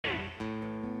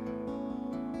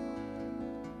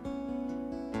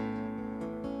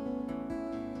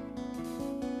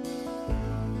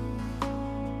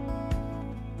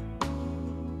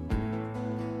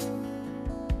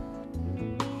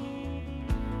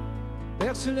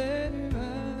perce les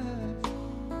nuages,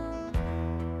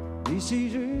 d'ici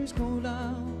jusqu'au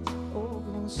large, au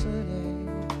grand soleil,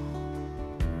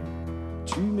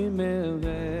 tu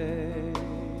m'émerveilles.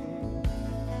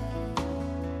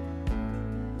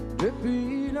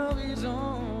 Depuis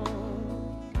l'horizon,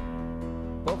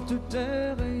 porte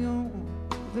tes rayons,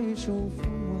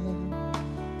 réchauffe-moi,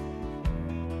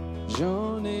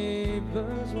 j'en ai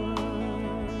besoin.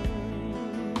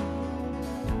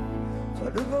 Toi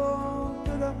le vent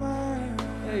de la mer,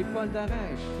 Hey Paul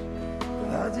Daraiche,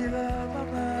 va dire à ma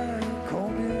mère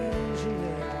combien je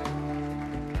l'aime,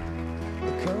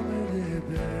 et comme elle est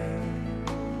belle.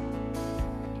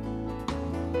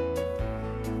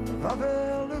 Va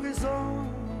vers l'horizon,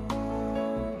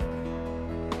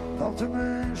 porte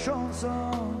mes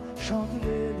chansons,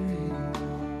 chante-les-lui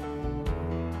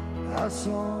à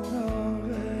son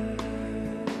oreille.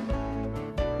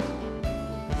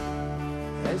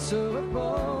 elle se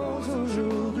repose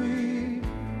aujourd'hui,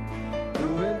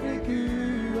 où elle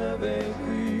vécut avec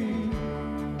lui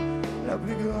La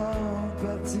plus grande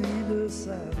partie de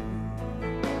sa vie.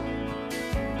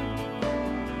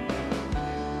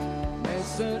 Mais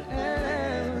seule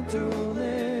elle est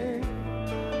tournée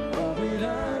au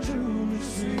village où je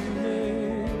suis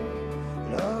né,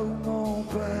 Là où mon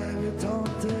père est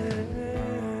enterré.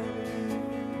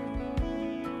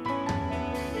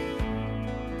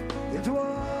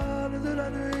 Étoile de la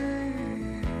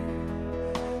nuit,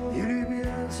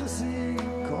 illumine ceci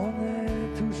qu'on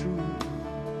est toujours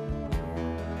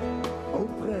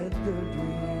auprès de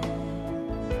lui.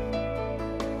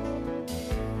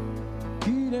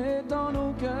 qu'il est dans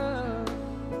nos cœurs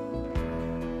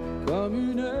comme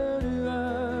une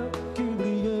lueur qui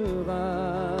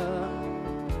brillera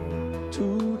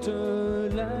toute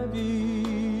la vie.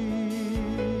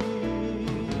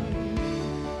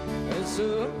 Elle se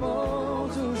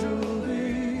repose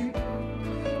aujourd'hui,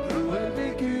 où elle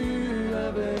vécut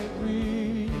avec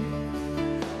lui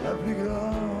La plus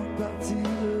grande partie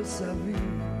de sa vie.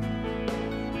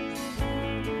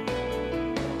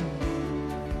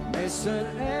 mais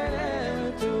seule